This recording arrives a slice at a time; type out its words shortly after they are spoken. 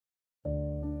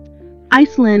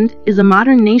Iceland is a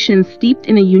modern nation steeped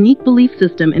in a unique belief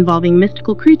system involving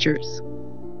mystical creatures.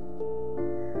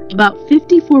 About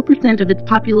 54% of its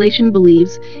population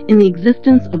believes in the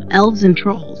existence of elves and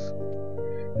trolls.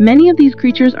 Many of these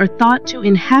creatures are thought to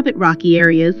inhabit rocky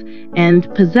areas and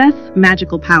possess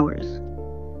magical powers.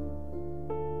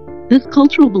 This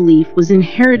cultural belief was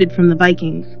inherited from the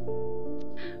Vikings,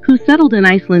 who settled in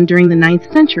Iceland during the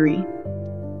 9th century.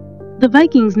 The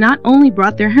Vikings not only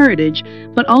brought their heritage,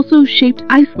 but also shaped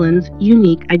Iceland's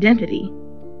unique identity.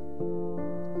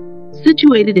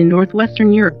 Situated in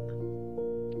northwestern Europe,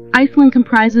 Iceland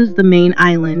comprises the main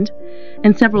island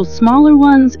and several smaller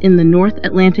ones in the North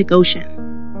Atlantic Ocean.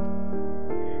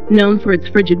 Known for its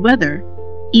frigid weather,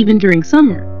 even during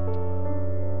summer,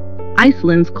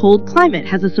 Iceland's cold climate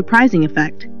has a surprising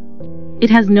effect.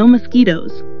 It has no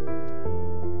mosquitoes.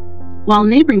 While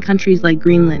neighboring countries like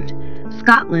Greenland,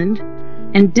 Scotland,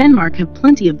 and Denmark have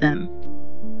plenty of them,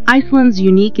 Iceland's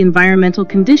unique environmental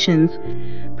conditions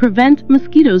prevent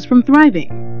mosquitoes from thriving.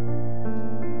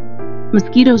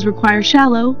 Mosquitoes require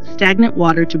shallow, stagnant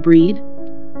water to breed,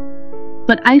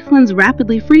 but Iceland's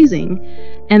rapidly freezing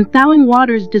and thawing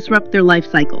waters disrupt their life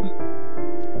cycle.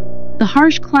 The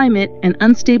harsh climate and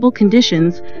unstable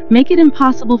conditions make it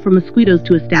impossible for mosquitoes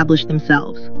to establish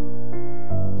themselves.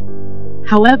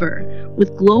 However,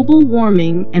 with global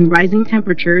warming and rising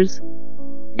temperatures,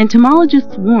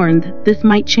 entomologists warned this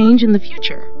might change in the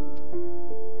future.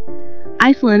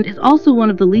 Iceland is also one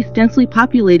of the least densely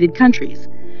populated countries,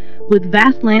 with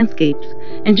vast landscapes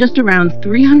and just around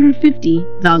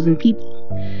 350,000 people.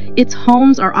 Its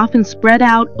homes are often spread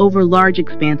out over large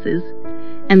expanses,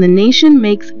 and the nation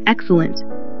makes excellent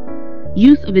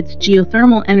use of its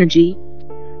geothermal energy,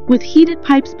 with heated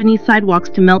pipes beneath sidewalks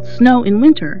to melt snow in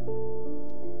winter.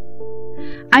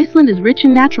 Iceland is rich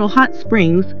in natural hot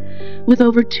springs, with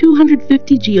over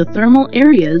 250 geothermal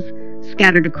areas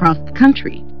scattered across the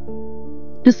country.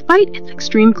 Despite its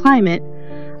extreme climate,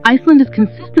 Iceland is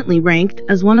consistently ranked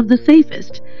as one of the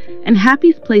safest and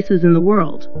happiest places in the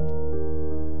world.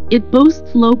 It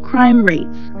boasts low crime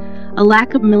rates, a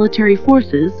lack of military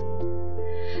forces,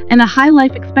 and a high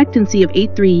life expectancy of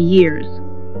 83 years.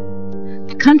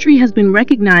 The country has been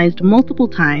recognized multiple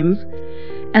times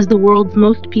as the world's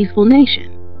most peaceful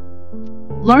nation,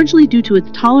 largely due to its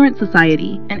tolerant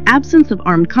society and absence of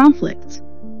armed conflicts.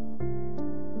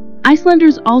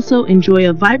 Icelanders also enjoy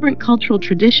a vibrant cultural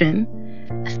tradition,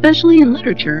 especially in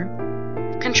literature,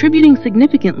 contributing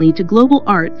significantly to global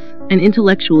arts and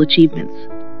intellectual achievements.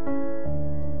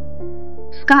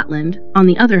 Scotland, on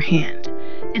the other hand,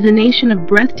 is a nation of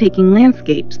breathtaking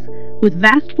landscapes, with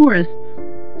vast forests,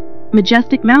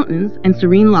 majestic mountains, and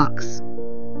serene lochs.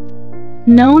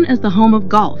 Known as the home of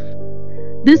golf,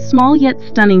 this small yet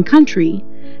stunning country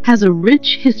has a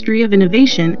rich history of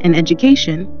innovation and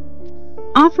education,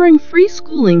 offering free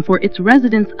schooling for its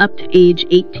residents up to age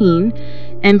 18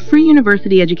 and free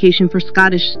university education for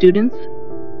Scottish students.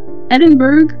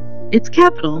 Edinburgh, its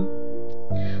capital,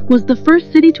 was the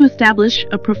first city to establish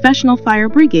a professional fire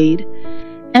brigade,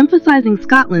 emphasizing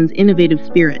Scotland's innovative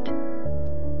spirit.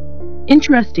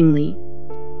 Interestingly,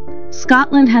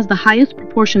 Scotland has the highest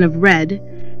proportion of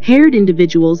red-haired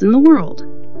individuals in the world.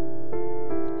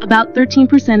 About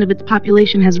 13% of its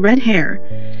population has red hair,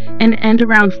 and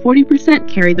around 40%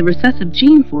 carry the recessive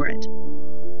gene for it.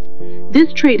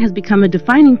 This trait has become a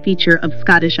defining feature of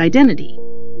Scottish identity.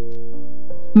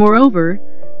 Moreover,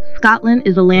 Scotland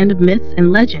is a land of myths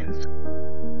and legends,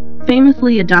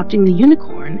 famously adopting the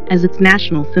unicorn as its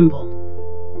national symbol,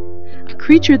 a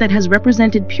creature that has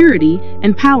represented purity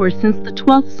and power since the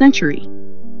 12th century.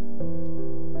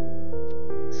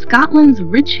 Scotland's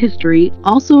rich history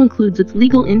also includes its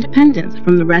legal independence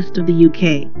from the rest of the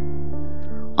UK.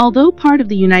 Although part of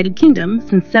the United Kingdom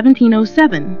since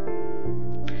 1707,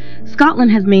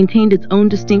 Scotland has maintained its own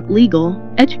distinct legal,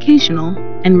 educational,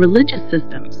 and religious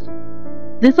systems.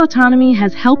 This autonomy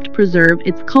has helped preserve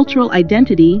its cultural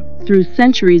identity through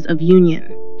centuries of union.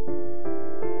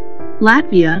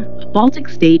 Latvia, a Baltic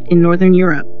state in northern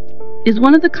Europe, is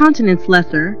one of the continent's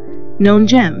lesser-known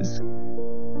gems.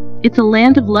 It's a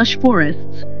land of lush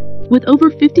forests, with over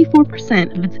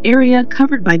 54% of its area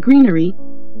covered by greenery,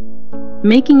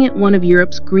 making it one of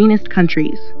Europe's greenest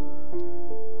countries.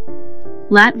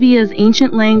 Latvia's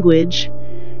ancient language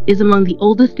is among the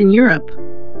oldest in Europe,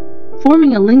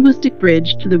 forming a linguistic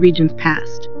bridge to the region's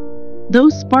past. Though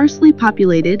sparsely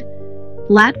populated,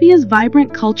 Latvia's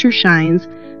vibrant culture shines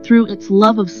through its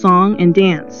love of song and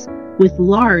dance, with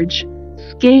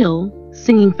large-scale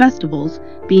singing festivals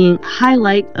being a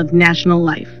highlight of national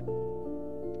life.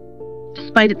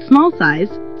 Despite its small size,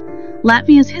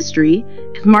 Latvia's history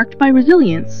is marked by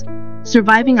resilience,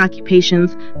 surviving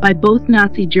occupations by both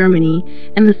Nazi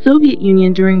Germany and the Soviet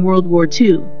Union during World War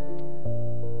II.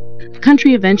 The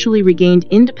country eventually regained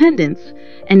independence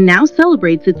and now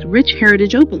celebrates its rich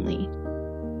heritage openly.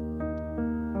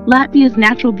 Latvia's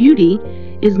natural beauty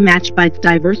is matched by its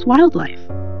diverse wildlife,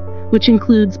 which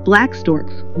includes black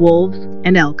storks, wolves,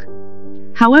 and elk.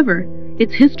 However,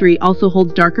 its history also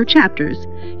holds darker chapters,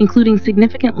 including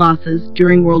significant losses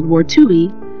during World War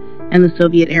II and the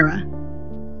Soviet era.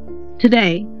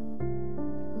 Today,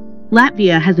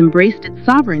 Latvia has embraced its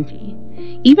sovereignty,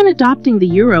 even adopting the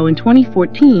euro in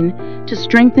 2014 to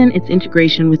strengthen its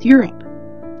integration with Europe.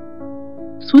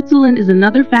 Switzerland is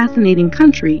another fascinating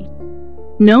country,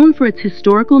 known for its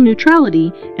historical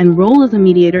neutrality and role as a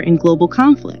mediator in global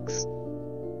conflicts.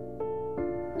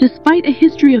 Despite a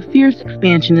history of fierce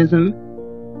expansionism,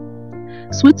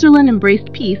 Switzerland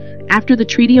embraced peace after the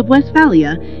Treaty of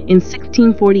Westphalia in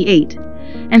 1648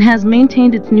 and has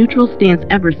maintained its neutral stance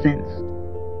ever since.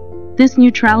 This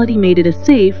neutrality made it a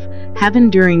safe haven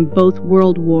during both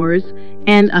world wars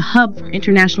and a hub for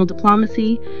international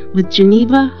diplomacy, with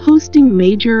Geneva hosting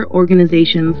major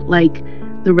organizations like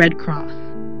the Red Cross.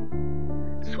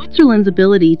 Switzerland's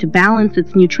ability to balance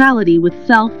its neutrality with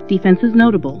self-defense is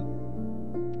notable.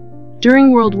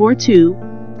 During World War II,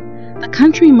 the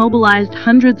country mobilized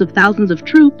hundreds of thousands of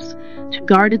troops to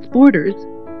guard its borders,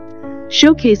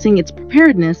 showcasing its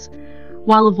preparedness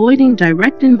while avoiding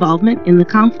direct involvement in the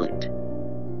conflict.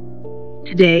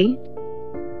 Today,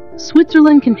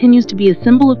 Switzerland continues to be a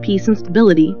symbol of peace and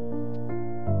stability.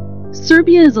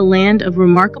 Serbia is a land of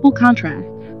remarkable contrasts,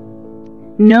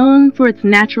 known for its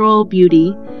natural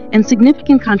beauty and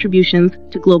significant contributions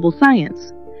to global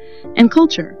science and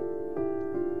culture.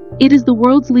 It is the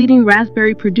world's leading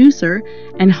raspberry producer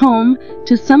and home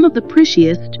to some of the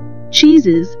prettiest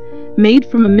cheeses made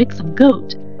from a mix of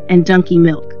goat and donkey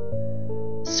milk.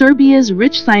 Serbia's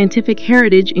rich scientific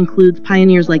heritage includes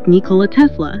pioneers like Nikola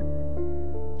Tesla,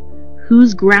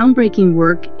 whose groundbreaking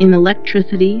work in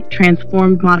electricity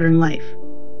transformed modern life.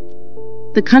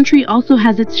 The country also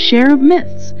has its share of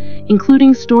myths,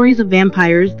 including stories of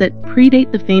vampires that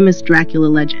predate the famous Dracula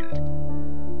legend.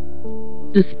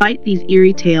 Despite these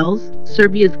eerie tales,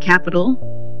 Serbia's capital,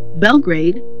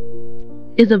 Belgrade,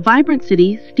 is a vibrant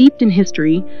city steeped in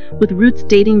history with roots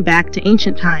dating back to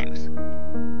ancient times.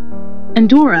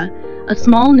 Andorra, a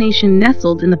small nation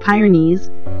nestled in the Pyrenees,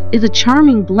 is a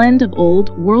charming blend of old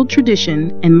world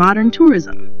tradition and modern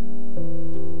tourism.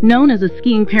 Known as a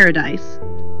skiing paradise,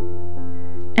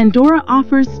 Andorra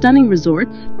offers stunning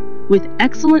resorts with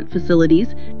excellent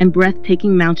facilities and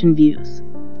breathtaking mountain views.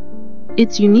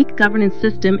 Its unique governance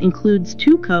system includes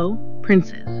two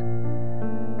co-princes,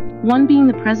 one being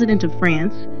the President of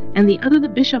France and the other the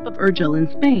Bishop of Urgell in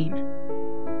Spain.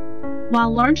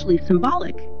 While largely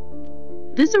symbolic,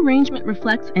 this arrangement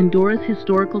reflects Andorra's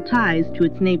historical ties to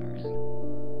its neighbors.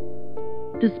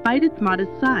 Despite its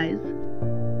modest size,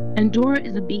 Andorra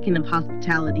is a beacon of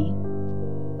hospitality,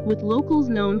 with locals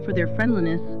known for their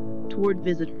friendliness toward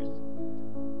visitors.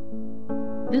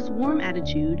 This warm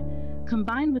attitude,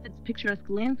 combined with its picturesque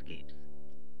landscapes,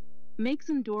 makes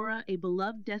Andorra a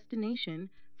beloved destination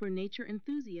for nature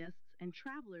enthusiasts and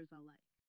travelers alike.